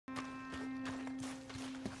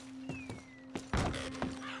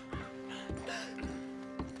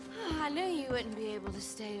I knew you wouldn't be able to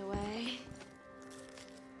stay away.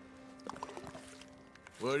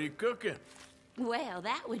 What are you cooking? Well,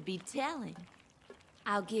 that would be telling.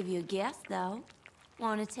 I'll give you a guess, though.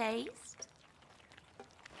 Want a taste?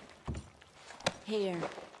 Here,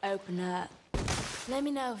 open up. Let me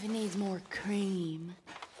know if it needs more cream.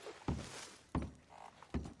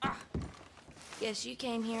 Guess you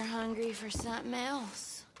came here hungry for something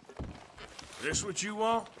else. This what you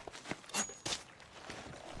want?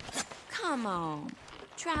 Come on,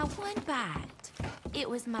 try one bite. It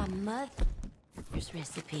was my mother's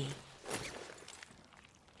recipe.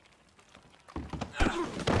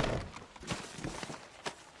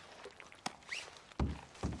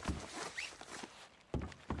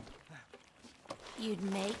 You'd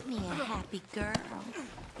make me a happy girl.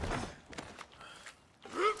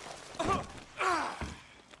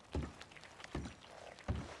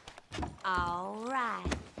 All right.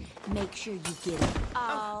 Make sure you get it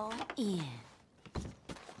all in.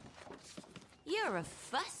 You're a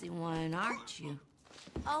fussy one, aren't you?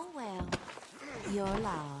 Oh, well. Your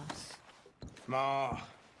loss. Ma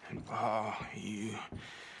and Pa, you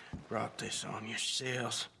brought this on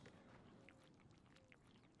yourselves.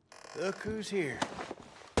 Look who's here.